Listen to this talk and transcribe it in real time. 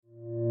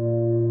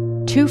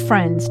Two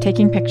friends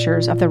taking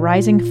pictures of the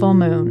rising full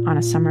moon on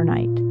a summer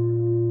night.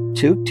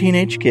 Two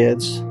teenage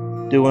kids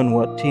doing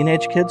what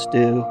teenage kids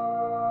do.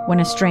 When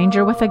a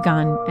stranger with a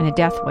gun and a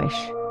death wish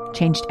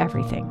changed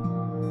everything.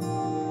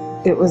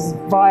 It was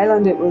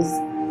violent, it was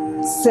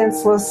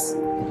senseless,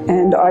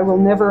 and I will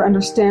never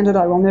understand it,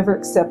 I will never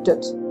accept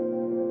it.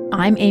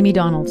 I'm Amy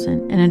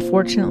Donaldson, and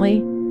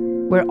unfortunately,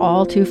 we're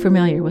all too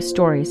familiar with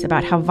stories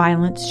about how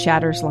violence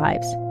shatters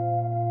lives.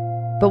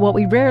 But what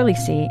we rarely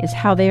see is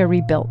how they are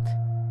rebuilt.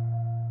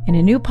 In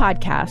a new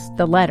podcast,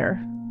 The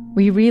Letter,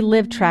 we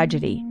relive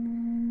tragedy,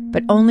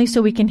 but only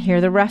so we can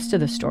hear the rest of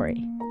the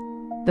story.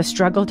 The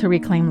struggle to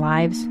reclaim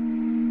lives,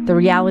 the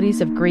realities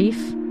of grief,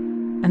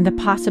 and the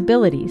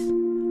possibilities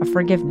of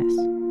forgiveness.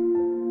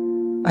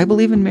 I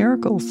believe in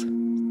miracles.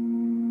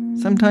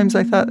 Sometimes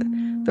I thought,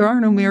 there are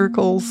no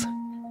miracles.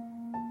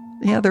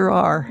 Yeah, there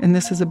are, and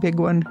this is a big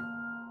one.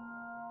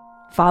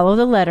 Follow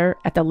The Letter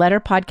at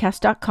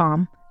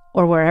theletterpodcast.com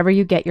or wherever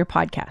you get your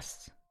podcasts.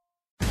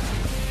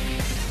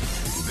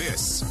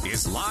 This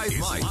is Live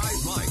Mike.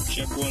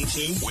 Check 1,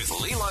 2.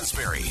 With Lee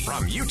Lonsberry.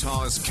 From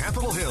Utah's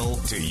Capitol Hill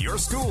to your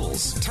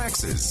schools,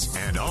 taxes,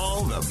 and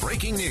all the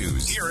breaking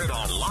news. Hear it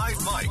on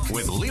Live Mike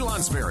with Lee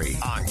Lonsberry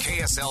on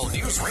KSL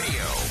News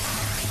Radio.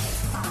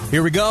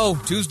 Here we go.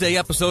 Tuesday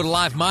episode of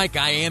Live Mike.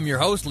 I am your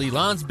host, Lee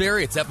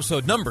Lonsberry. It's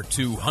episode number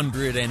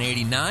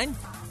 289.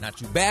 Not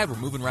too bad. We're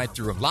moving right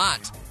through a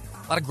lot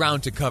of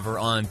ground to cover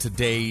on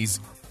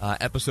today's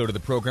episode of the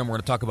program. We're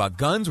going to talk about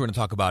guns. We're going to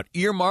talk about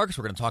earmarks.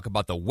 We're going to talk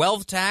about the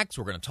wealth tax.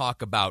 We're going to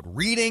talk about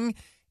reading.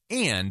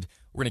 And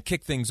we're going to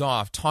kick things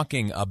off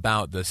talking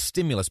about the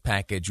stimulus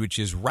package, which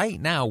is right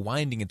now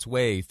winding its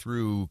way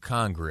through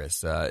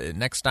Congress.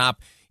 Next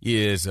stop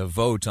is a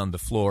vote on the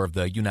floor of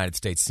the United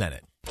States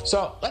Senate.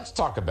 So let's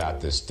talk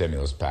about this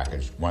stimulus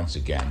package once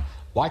again.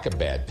 Like a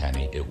bad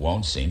penny, it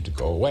won't seem to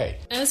go away.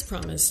 As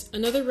promised,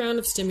 another round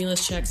of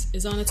stimulus checks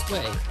is on its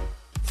way.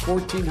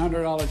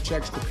 $1,400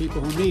 checks to people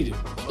who need it.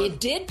 It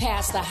did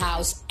pass the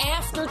House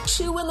after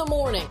 2 in the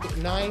morning.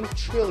 $9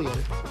 trillion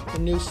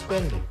in new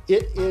spending.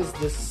 It is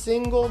the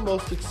single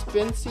most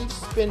expensive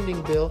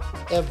spending bill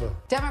ever.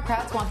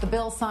 Democrats want the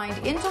bill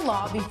signed into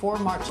law before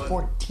March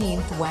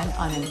 14th when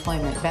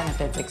unemployment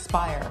benefits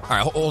expire. All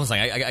right, hold on a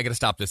second. I got to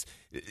stop this.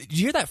 Did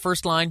you hear that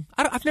first line?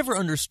 I've never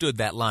understood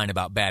that line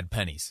about bad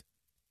pennies.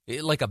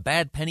 Like a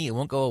bad penny, it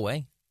won't go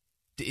away.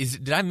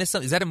 Did I miss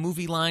something? Is that a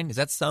movie line? Is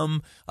that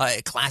some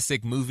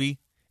classic movie?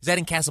 Is that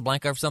in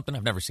Casablanca or something?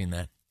 I've never seen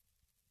that.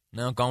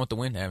 No, Gone with the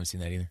Wind? I haven't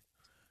seen that either.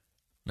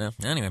 No,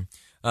 anyway.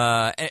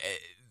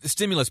 The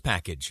stimulus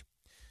package.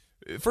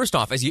 First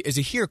off, as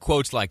you hear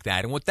quotes like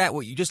that, and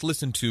what you just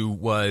listened to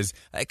was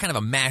kind of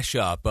a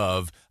mashup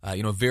of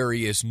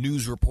various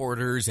news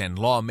reporters and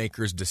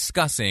lawmakers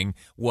discussing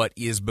what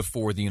is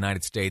before the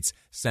United States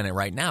Senate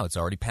right now. It's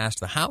already passed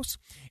the House,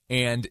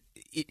 and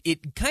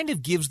it kind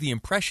of gives the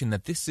impression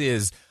that this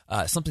is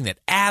something that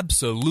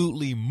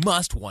absolutely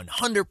must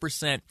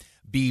 100%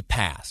 be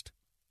passed.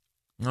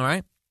 All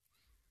right?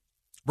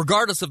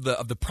 Regardless of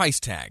the price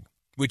tag,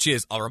 which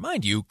is, I'll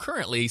remind you,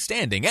 currently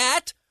standing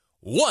at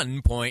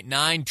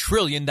 $1.9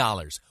 trillion.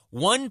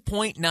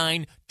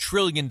 $1.9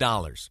 trillion.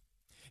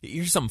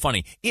 Here's something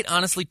funny. It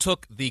honestly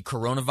took the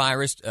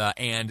coronavirus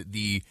and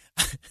the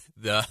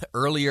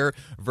earlier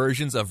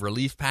versions of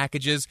relief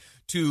packages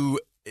to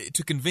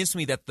convince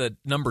me that the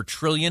number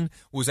trillion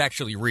was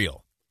actually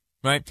real,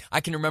 right?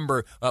 I can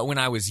remember when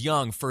I was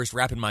young first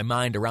wrapping my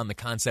mind around the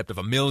concept of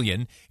a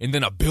million and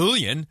then a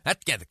billion.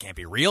 That can't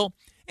be real.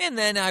 And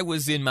then I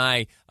was in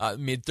my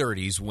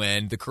mid-30s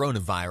when the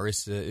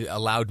coronavirus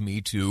allowed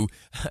me to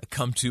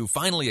come to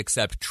finally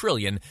accept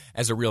trillion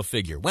as a real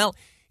figure. Well,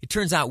 it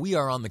turns out we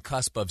are on the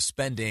cusp of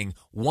spending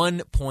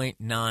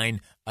 $1.9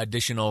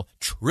 additional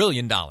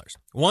trillion.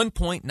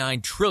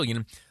 $1.9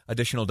 trillion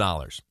additional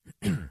dollars.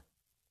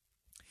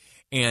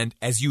 And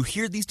as you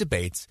hear these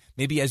debates,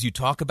 maybe as you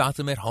talk about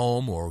them at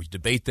home or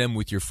debate them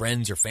with your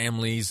friends or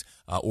families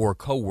or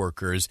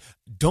coworkers,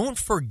 don't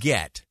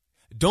forget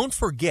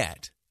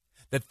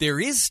that there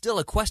is still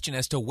a question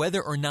as to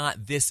whether or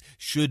not this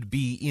should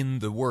be in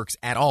the works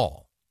at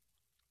all.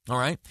 All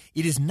right?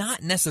 It is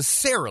not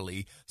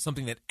necessarily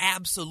something that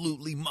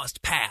absolutely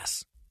must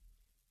pass.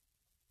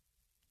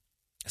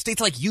 States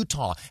like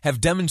Utah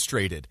have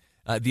demonstrated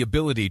the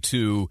ability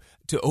to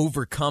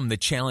overcome the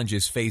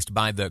challenges faced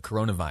by the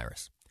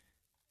coronavirus.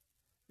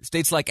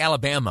 States like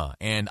Alabama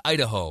and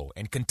Idaho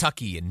and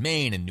Kentucky and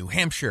Maine and New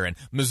Hampshire and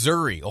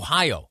Missouri,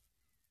 Ohio,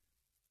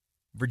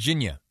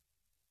 Virginia,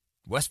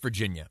 West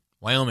Virginia,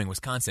 Wyoming,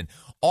 Wisconsin,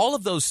 all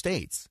of those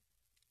states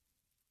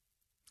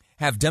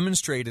have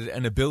demonstrated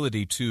an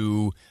ability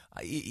to,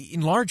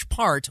 in large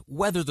part,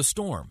 weather the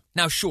storm.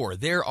 Now, sure,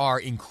 there are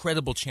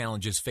incredible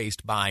challenges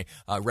faced by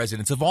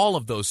residents of all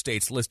of those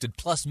states listed,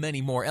 plus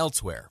many more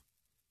elsewhere.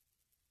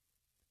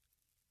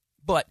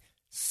 But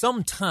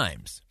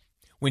sometimes,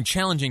 when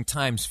challenging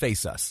times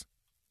face us,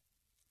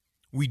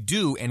 we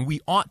do and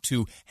we ought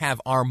to have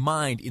our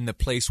mind in the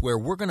place where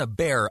we're going to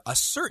bear a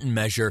certain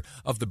measure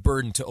of the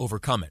burden to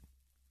overcome it.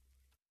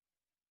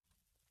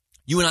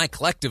 You and I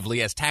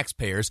collectively, as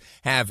taxpayers,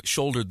 have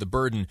shouldered the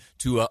burden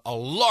to a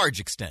large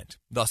extent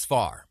thus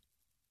far.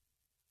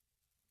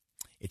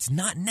 It's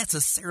not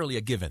necessarily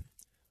a given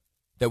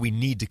that we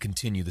need to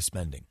continue the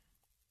spending.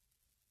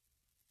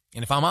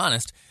 And if I'm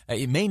honest,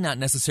 it may not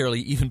necessarily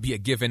even be a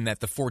given that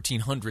the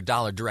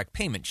 $1,400 direct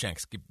payment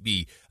checks could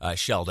be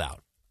shelled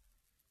out.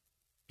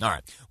 All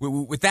right.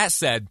 With that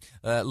said,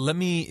 let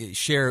me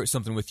share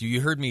something with you. You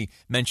heard me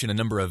mention a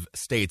number of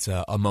states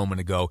a moment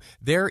ago.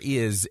 There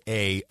is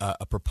a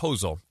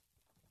proposal,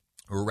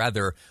 or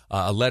rather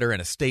a letter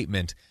and a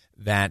statement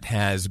that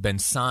has been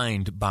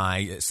signed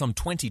by some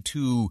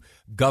 22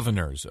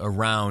 governors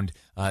around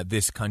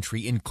this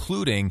country,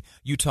 including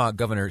Utah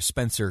Governor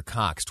Spencer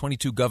Cox.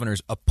 22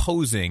 governors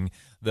opposing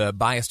the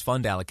biased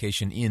fund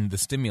allocation in the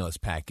stimulus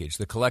package.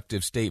 The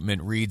collective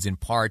statement reads in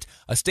part,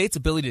 a state's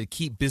ability to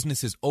keep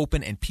businesses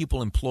open and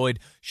people employed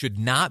should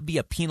not be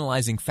a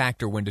penalizing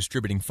factor when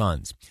distributing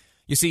funds.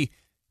 You see,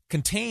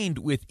 contained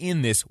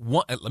within this,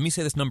 let me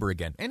say this number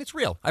again, and it's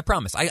real, I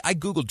promise. I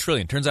Googled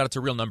trillion. Turns out it's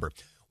a real number.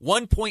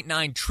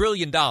 $1.9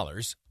 trillion.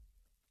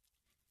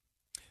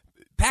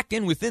 Packed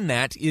in within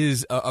that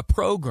is a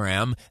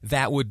program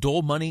that would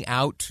dole money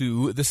out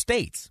to the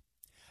states.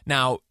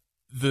 Now,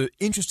 the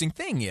interesting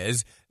thing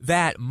is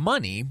that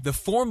money, the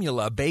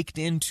formula baked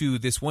into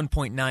this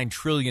 $1.9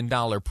 trillion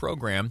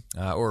program,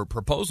 or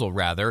proposal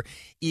rather,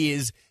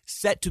 is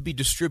set to be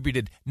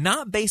distributed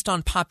not based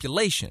on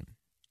population,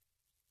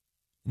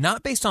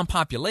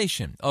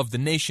 of the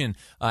nation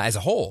as a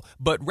whole,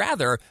 but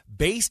rather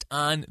based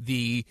on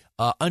the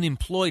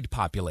unemployed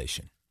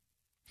population.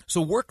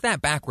 So work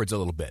that backwards a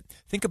little bit.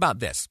 Think about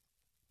this.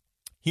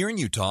 Here in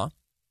Utah,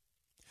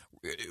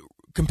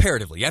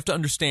 comparatively, you have to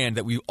understand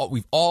that we've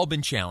all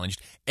been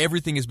challenged.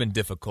 Everything has been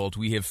difficult.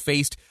 We have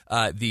faced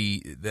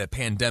the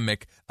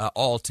pandemic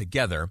all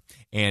together,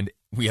 and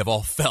we have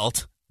all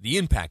felt the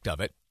impact of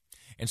it.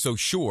 And so,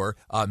 sure,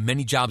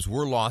 many jobs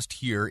were lost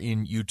here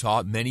in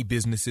Utah. Many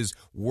businesses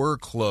were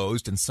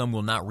closed, and some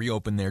will not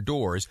reopen their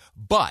doors.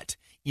 But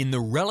in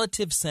the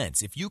relative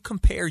sense, if you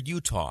compare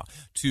Utah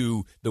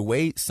to the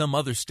way some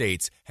other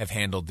states have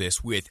handled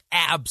this with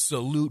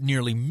absolute,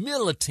 nearly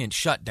militant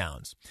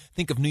shutdowns,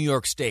 think of New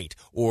York State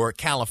or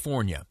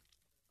California.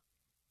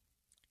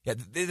 Yeah,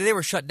 they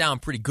were shut down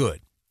pretty good.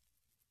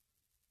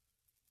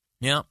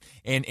 Yeah,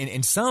 and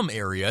in some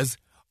areas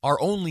are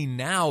only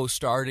now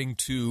starting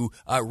to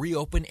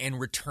reopen and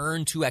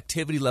return to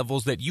activity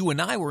levels that you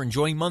and I were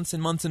enjoying months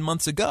and months and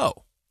months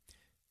ago.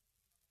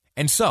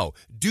 And so,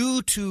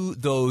 due to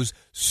those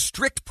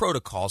strict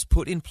protocols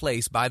put in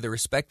place by the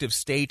respective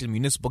state and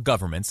municipal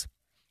governments,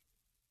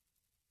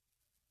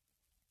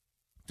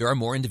 there are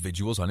more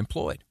individuals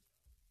unemployed.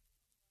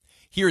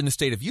 Here in the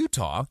state of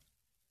Utah,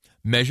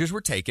 measures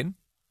were taken,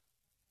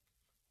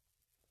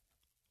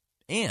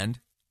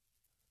 and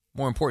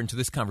more important to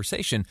this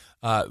conversation,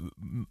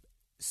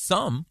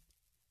 some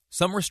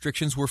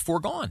restrictions were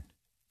foregone.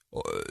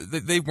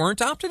 They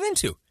weren't opted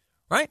into,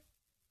 right?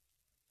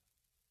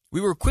 We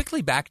were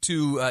quickly back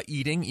to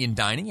eating in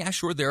dining. Yeah,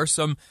 sure, there are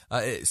some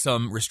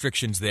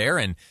restrictions there,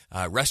 and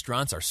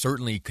restaurants are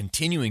certainly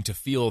continuing to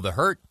feel the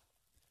hurt.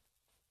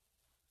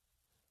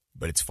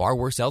 But it's far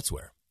worse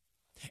elsewhere.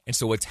 And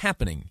so what's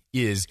happening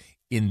is,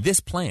 in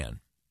this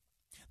plan,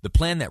 the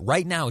plan that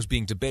right now is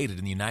being debated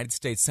in the United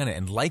States Senate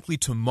and likely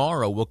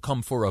tomorrow will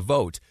come for a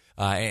vote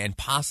and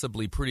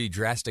possibly pretty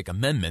drastic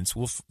amendments.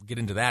 We'll get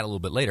into that a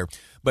little bit later.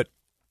 But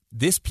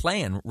this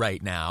plan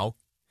right now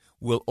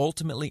will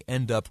ultimately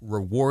end up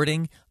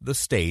rewarding the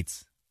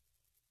states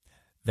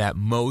that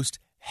most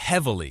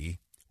heavily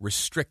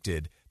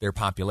restricted their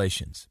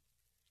populations,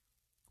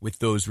 with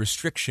those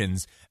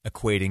restrictions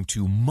equating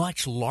to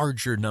much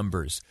larger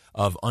numbers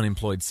of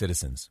unemployed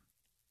citizens.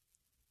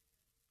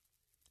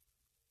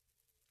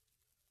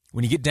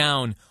 When you get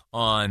down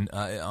on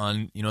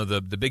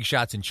the big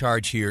shots in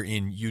charge here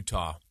in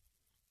Utah,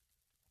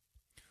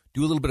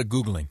 do a little bit of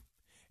Googling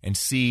and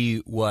see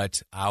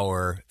what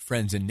our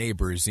friends and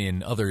neighbors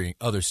in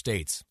other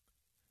states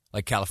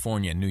like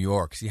California and New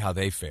York, see how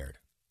they fared.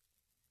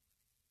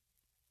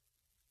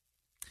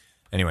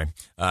 Anyway,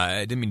 I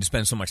didn't mean to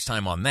spend so much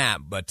time on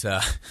that, but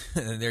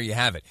there you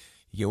have it.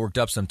 You get worked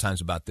up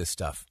sometimes about this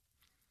stuff.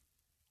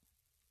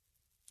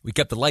 We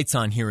kept the lights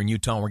on here in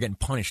Utah, and we're getting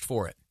punished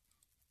for it.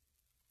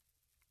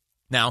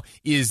 Now,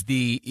 is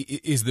the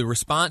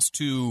response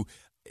to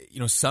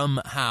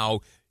somehow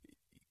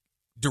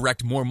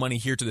direct more money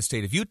here to the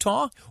state of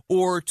Utah,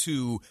 or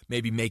to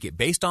maybe make it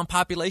based on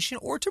population,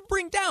 or to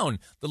bring down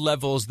the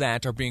levels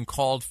that are being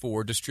called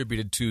for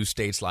distributed to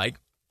states like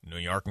New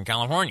York and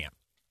California?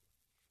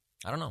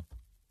 I don't know.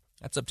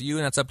 That's up to you,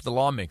 and that's up to the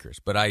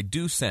lawmakers. But I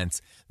do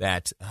sense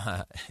that,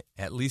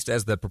 at least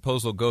as the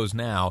proposal goes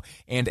now,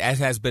 and as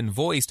has been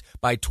voiced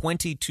by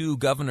 22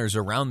 governors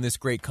around this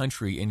great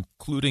country,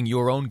 including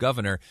your own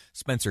governor,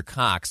 Spencer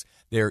Cox,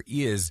 there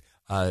is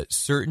a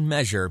certain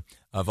measure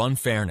of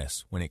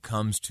unfairness when it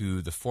comes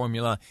to the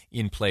formula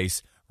in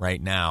place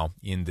right now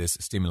in this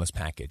stimulus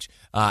package.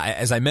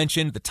 As I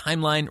mentioned, the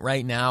timeline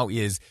right now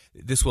is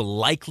this will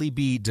likely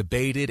be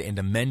debated and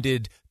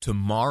amended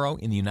tomorrow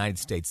in the United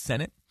States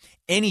Senate.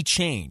 Any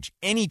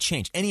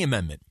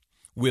amendment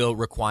will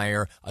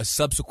require a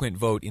subsequent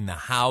vote in the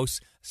House.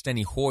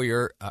 Steny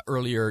Hoyer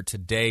earlier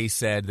today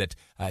said that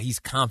he's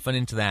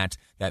confident that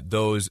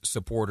those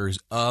supporters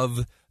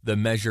of the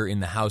measure in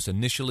the House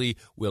initially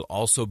will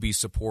also be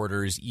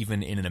supporters,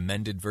 even in an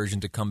amended version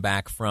to come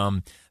back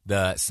from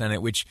the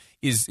Senate, which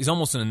is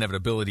almost an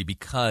inevitability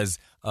because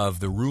of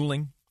the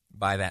ruling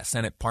by that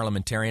Senate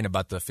parliamentarian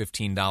about the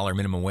 $15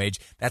 minimum wage.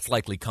 That's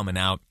likely coming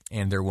out,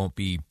 and there won't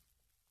be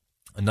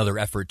another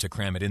effort to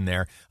cram it in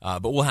there,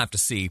 but we'll have to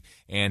see,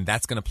 and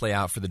that's going to play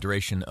out for the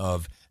duration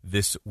of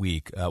this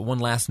week. One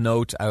last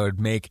note I would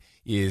make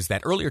is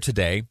that earlier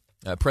today,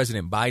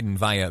 President Biden,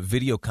 via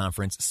video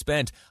conference,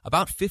 spent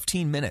about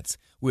 15 minutes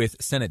with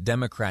Senate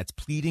Democrats,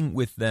 pleading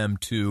with them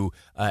to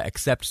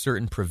accept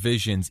certain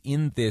provisions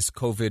in this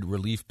COVID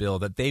relief bill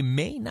that they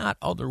may not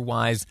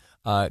otherwise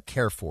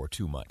care for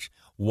too much.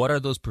 What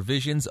are those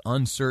provisions?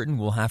 Uncertain.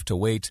 We'll have to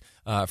wait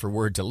for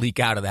word to leak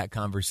out of that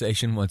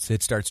conversation once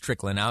it starts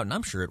trickling out, and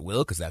I'm sure it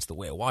will because that's the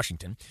way of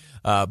Washington.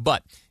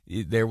 But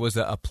there was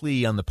a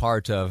plea on the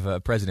part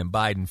of President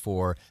Biden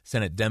for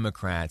Senate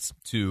Democrats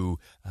to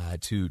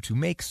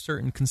make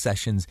certain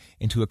concessions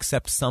and to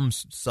accept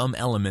some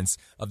elements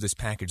of this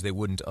package they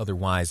wouldn't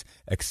otherwise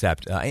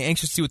accept.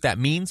 Anxious to see what that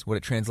means, what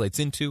it translates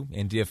into,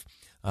 and if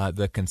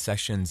the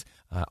concessions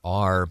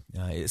are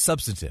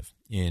substantive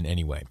in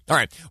any way. All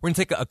right, we're going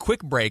to take a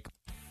quick break.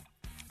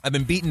 I've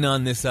been beaten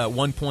on this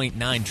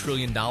 $1.9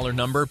 trillion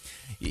number.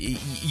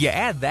 You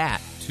add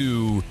that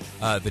to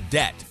the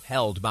debt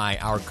held by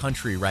our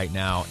country right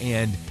now,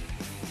 and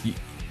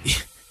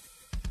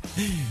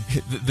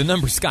the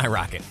numbers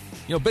skyrocket.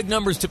 You know, big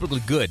numbers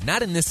typically good.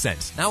 Not in this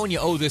sense. Not when you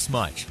owe this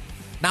much.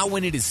 Not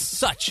when it is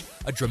such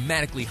a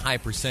dramatically high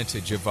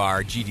percentage of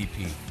our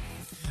GDP.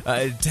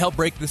 To help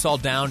break this all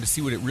down, to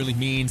see what it really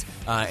means,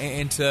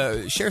 and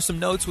to share some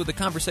notes with a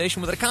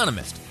conversation with an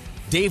economist,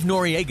 Dave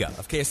Noriega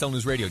of KSL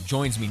News Radio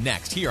joins me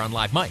next here on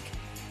Live Mike.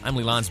 I'm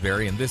Lee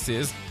Lonsberry, and this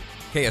is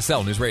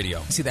KSL News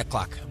Radio. See that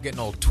clock? I'm getting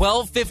old.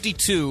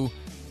 12:52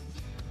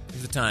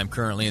 is the time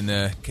currently in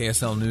the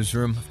KSL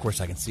newsroom. Of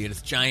course, I can see it.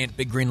 It's giant,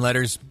 big green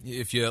letters.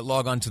 If you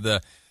log on to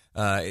the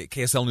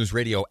KSL News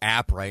Radio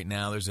app right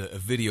now, there's a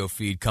video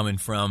feed coming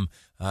from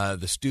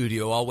the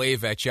studio. I'll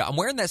wave at you. I'm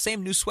wearing that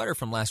same new sweater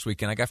from last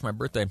weekend I got for my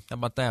birthday. How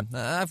about that?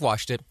 I've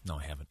washed it. No,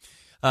 I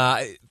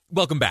haven't.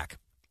 Welcome back.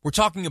 We're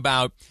talking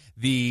about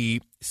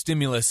the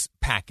stimulus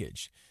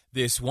package,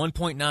 this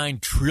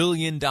 $1.9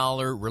 trillion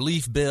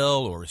relief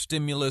bill or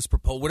stimulus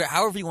proposal,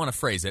 however you want to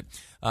phrase it.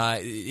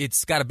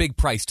 It's got a big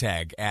price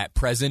tag at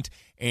present,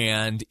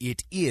 and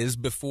it is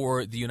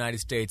before the United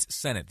States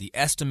Senate. The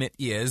estimate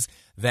is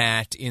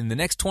that in the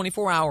next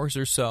 24 hours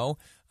or so,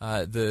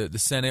 the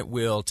Senate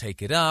will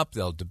take it up.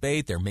 They'll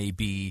debate. There may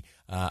be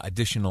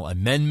additional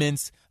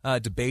amendments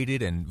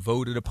debated and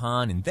voted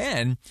upon. And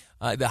then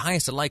the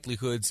highest of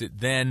likelihoods, it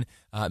then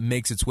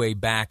makes its way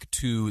back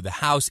to the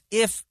House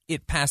if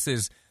it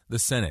passes the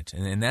Senate.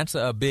 And that's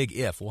a big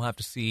if. We'll have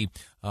to see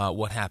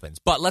what happens.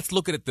 But let's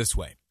look at it this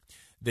way.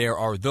 There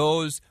are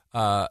those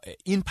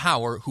in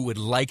power who would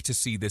like to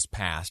see this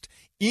passed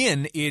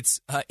in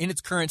its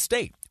current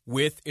state,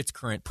 with its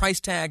current price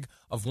tag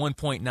of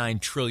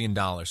 $1.9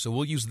 trillion. So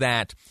we'll use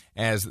that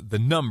as the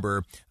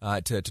number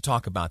to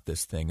talk about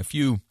this thing. A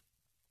few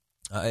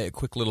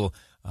quick little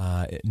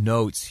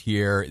notes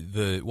here.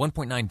 The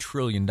 $1.9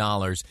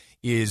 trillion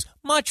is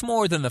much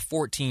more than the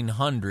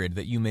 $1,400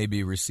 that you may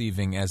be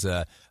receiving as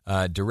a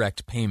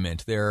direct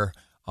payment. There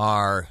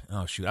are,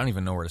 I don't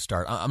even know where to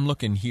start. I'm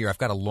looking here. I've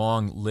got a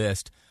long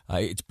list.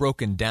 It's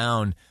broken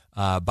down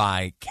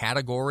by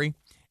category.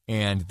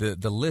 And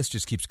the list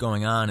just keeps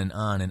going on and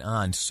on and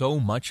on. So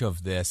much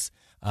of this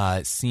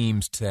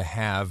seems to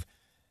have,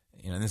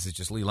 this is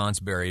just Lee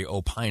Lonsberry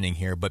opining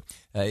here, but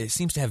it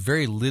seems to have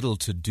very little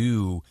to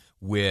do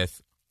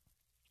with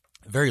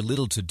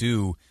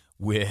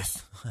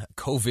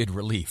COVID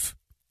relief,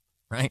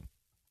 right?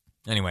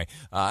 Anyway,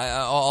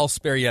 I'll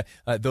spare you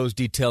those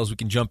details. We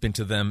can jump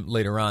into them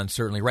later on,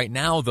 certainly. Right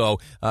now, though,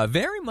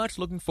 very much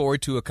looking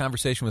forward to a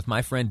conversation with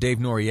my friend Dave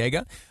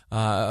Noriega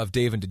of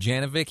Dave and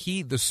Dejanovic.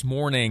 He, this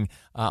morning,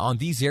 on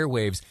these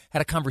airwaves,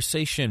 had a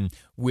conversation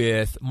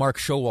with Mark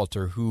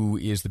Showalter, who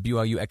is the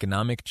BYU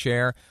economic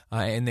chair,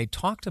 and they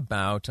talked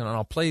about, and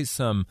I'll play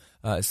some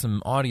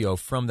audio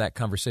from that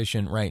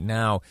conversation right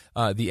now,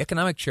 the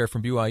economic chair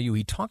from BYU,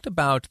 he talked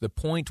about the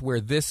point where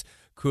this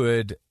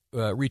could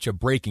reach a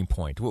breaking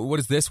point. What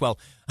is this? Well,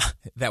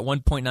 that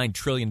 $1.9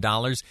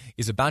 trillion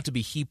is about to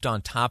be heaped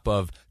on top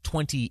of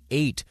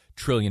 $28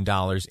 trillion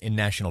in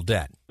national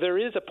debt. There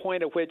is a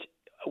point at which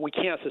we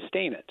can't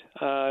sustain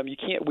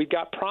it. We've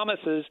got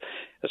promises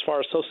as far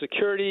as Social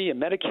Security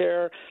and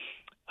Medicare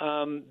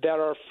that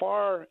are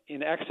far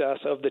in excess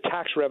of the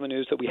tax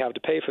revenues that we have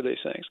to pay for these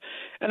things.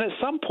 And at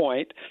some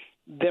point,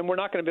 then we're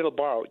not going to be able to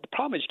borrow. The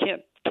problem is you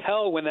can't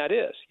tell when that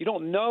is. You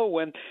don't know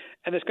when,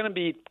 and it's going to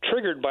be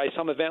triggered by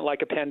some event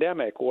like a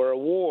pandemic or a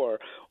war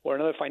or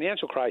another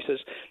financial crisis.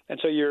 And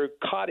so you're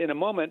caught in a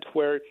moment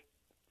where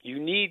you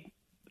need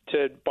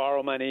to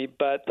borrow money,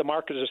 but the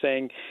markets are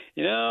saying,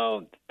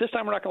 this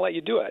time we're not going to let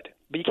you do it.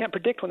 But you can't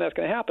predict when that's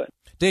going to happen.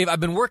 Dave,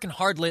 I've been working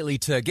hard lately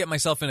to get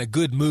myself in a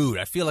good mood.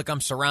 I feel like I'm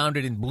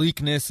surrounded in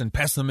bleakness and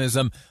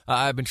pessimism.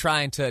 I've been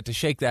trying to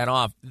shake that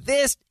off.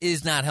 This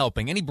is not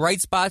helping. Any bright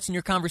spots in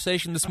your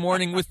conversation this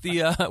morning with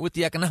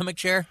the economic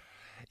chair?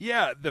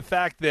 Yeah, the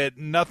fact that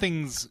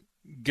nothing's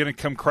going to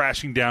come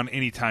crashing down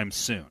anytime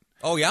soon.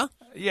 Oh, yeah?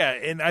 Yeah,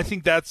 and I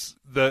think that's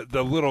the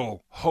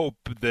little hope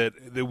that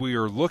we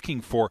are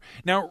looking for.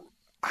 Now,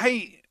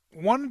 I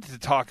wanted to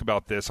talk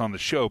about this on the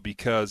show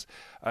because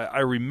I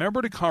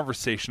remembered a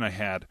conversation I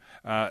had.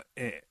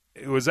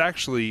 It was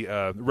actually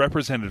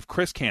Representative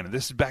Chris Cannon.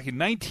 This is back in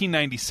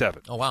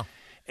 1997. Oh, wow.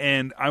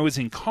 And I was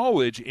in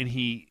college, and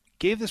he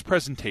gave this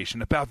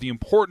presentation about the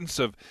importance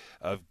of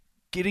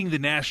getting the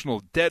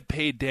national debt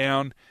paid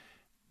down.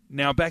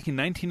 Now, back in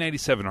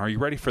 1997, are you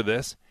ready for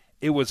this?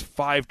 It was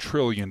 $5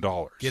 trillion.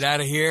 Get out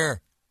of here.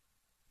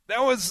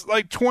 That was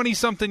like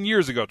 20-something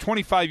years ago,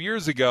 25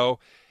 years ago,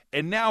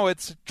 and now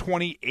it's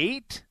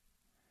 28.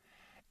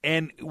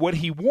 And what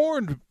he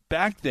warned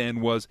back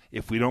then was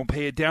if we don't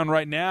pay it down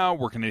right now,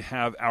 we're going to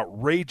have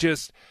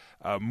outrageous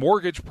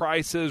mortgage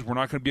prices. We're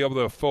not going to be able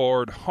to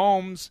afford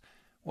homes.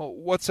 Well,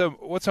 what's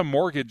a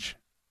mortgage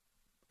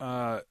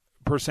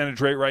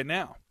percentage rate right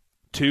now?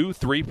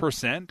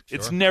 2-3%? Sure.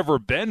 It's never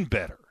been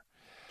better.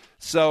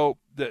 So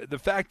the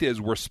fact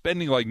is we're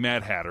spending like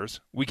Mad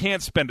Hatters. We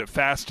can't spend it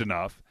fast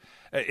enough.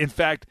 In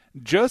fact,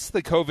 just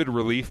the COVID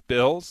relief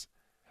bills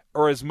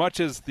are as much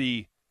as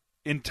the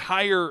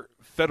entire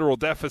federal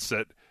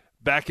deficit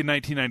back in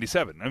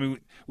 1997. I mean,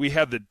 we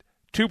had the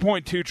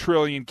 $2.2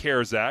 trillion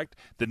CARES Act,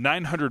 the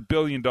 $900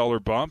 billion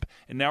bump,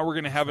 and now we're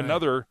going to have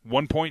another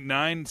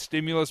 $1.9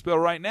 stimulus bill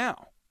right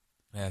now.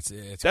 That's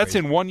crazy.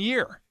 In 1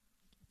 year.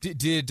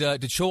 Did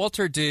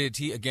Showalter, did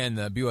he, again,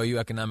 the BYU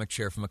economic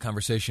chair from a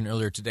conversation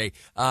earlier today,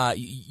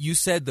 you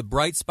said the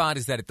bright spot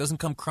is that it doesn't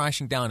come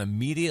crashing down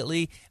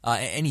immediately.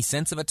 Any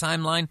sense of a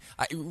timeline?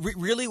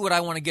 Really what I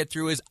want to get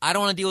through is I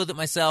don't want to deal with it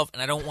myself,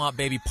 and I don't want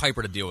baby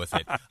Piper to deal with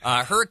it.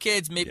 Her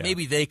kids,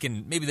 maybe they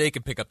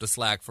can pick up the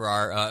slack for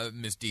our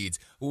misdeeds.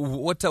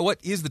 What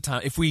is the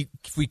time? If we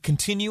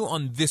continue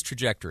on this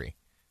trajectory?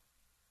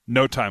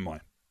 No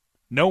timeline.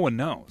 No one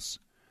knows.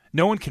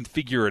 No one can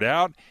figure it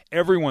out.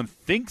 Everyone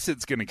thinks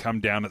it's going to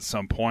come down at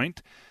some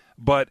point,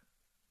 but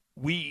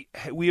we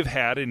have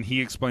had, and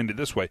he explained it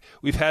this way,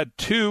 we've had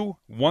two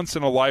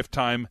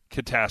once-in-a-lifetime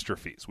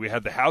catastrophes. We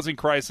had the housing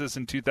crisis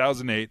in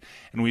 2008,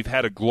 and we've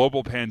had a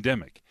global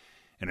pandemic,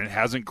 and it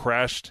hasn't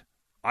crashed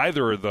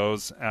either of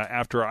those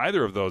after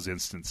either of those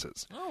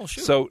instances. Oh,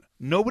 shoot. So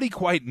nobody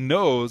quite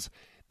knows.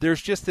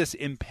 There's just this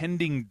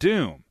impending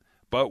doom.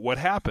 But what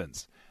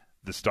happens?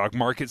 The stock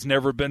market's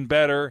never been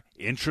better.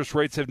 Interest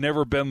rates have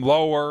never been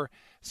lower.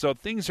 So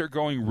things are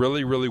going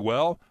really, really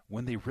well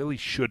when they really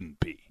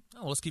shouldn't be. Oh,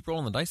 well, let's keep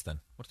rolling the dice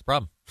then. What's the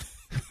problem?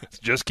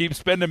 Just keep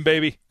spending,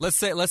 baby. Let's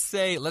say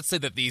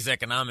that these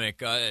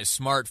economic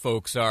smart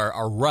folks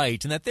are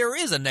right and that there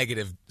is a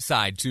negative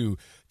side to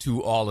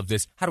all of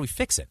this. How do we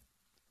fix it?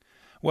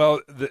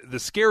 Well, the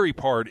scary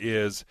part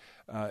is,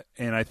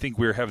 and I think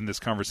we were having this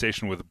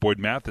conversation with Boyd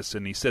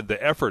Matheson, he said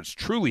the efforts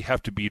truly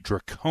have to be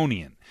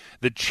draconian,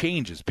 the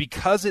changes,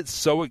 because it's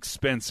so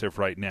expensive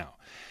right now.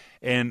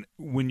 And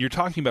when you're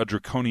talking about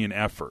draconian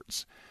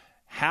efforts,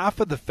 half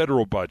of the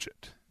federal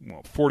budget,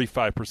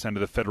 45% of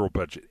the federal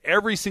budget,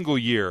 every single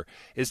year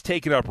is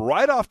taken up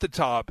right off the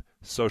top,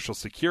 Social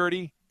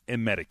Security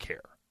and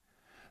Medicare.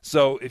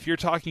 So if you're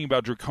talking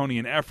about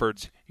draconian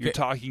efforts, you're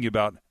talking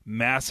about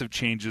massive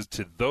changes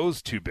to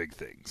those two big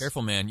things.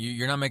 Careful, man.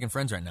 You're not making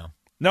friends right now.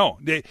 No,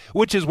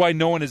 which is why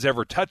no one has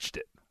ever touched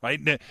it,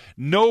 right?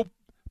 No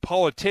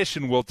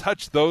politician will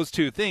touch those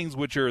two things,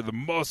 which are the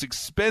most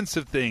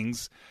expensive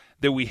things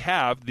that we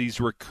have, these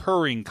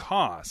recurring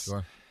costs.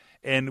 Sure.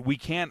 And we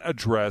can't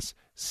address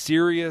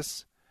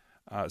serious,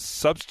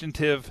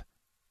 substantive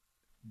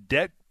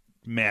debt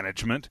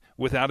management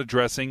without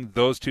addressing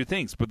those two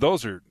things. But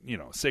those are,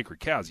 sacred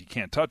cows. You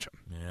can't touch them.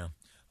 Yeah.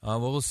 Well,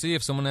 we'll see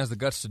if someone has the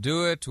guts to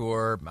do it,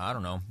 or, I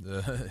don't know,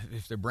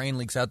 if their brain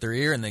leaks out their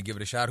ear and they give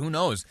it a shot. Who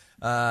knows?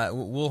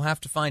 We'll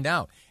have to find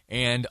out.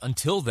 And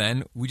until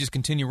then, we just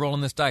continue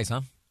rolling this dice,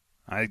 huh?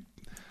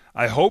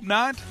 I hope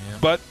not,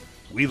 but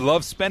we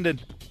love spending.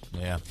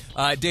 Yeah.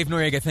 Dave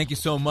Noriega, thank you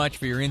so much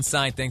for your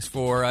insight. Thanks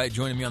for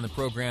joining me on the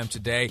program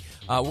today.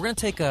 We're going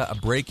to take a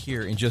break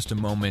here in just a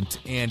moment.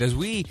 And as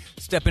we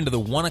step into the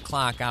 1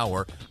 o'clock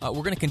hour, we're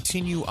going to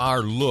continue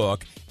our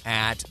look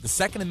at the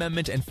Second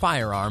Amendment and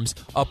firearms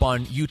up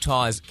on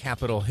Utah's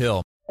Capitol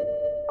Hill.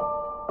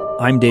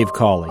 I'm Dave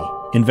Cawley,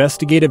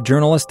 investigative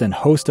journalist and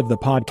host of the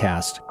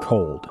podcast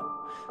Cold.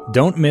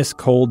 Don't miss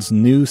Cold's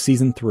new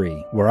Season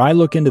 3, where I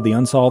look into the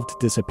unsolved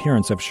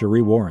disappearance of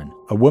Cherie Warren,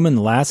 a woman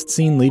last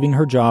seen leaving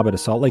her job at a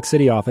Salt Lake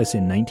City office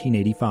in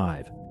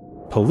 1985.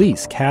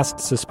 Police cast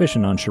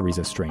suspicion on Cherie's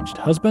estranged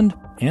husband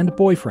and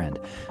boyfriend,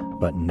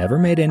 but never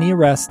made any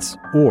arrests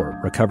or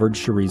recovered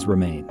Cherie's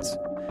remains.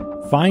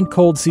 Find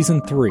Cold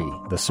Season 3,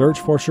 The Search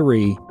for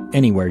Cherie,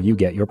 anywhere you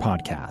get your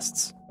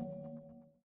podcasts.